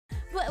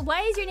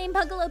why is your name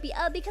Punkalopi?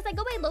 Because I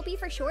go by Lopi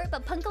for short,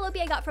 but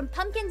Punkalopi I got from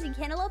pumpkins and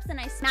cantaloupes, and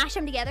I smashed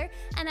them together,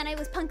 and then I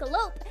was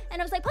Punkalope,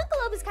 and I was like,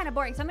 Punkalope is kind of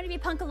boring, so I'm gonna be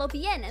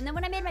Punkalopian. And then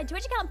when I made my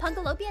Twitch account,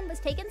 Punkalopian was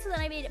taken, so then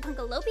I made it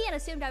Punkalopi and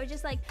assumed I would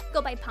just like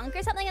go by Punk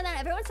or something, and then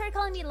everyone started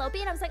calling me Lopi,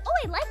 and I was like,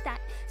 oh, I like that,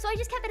 so I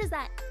just kept it as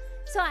that.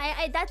 So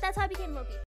that's how I became Lopi.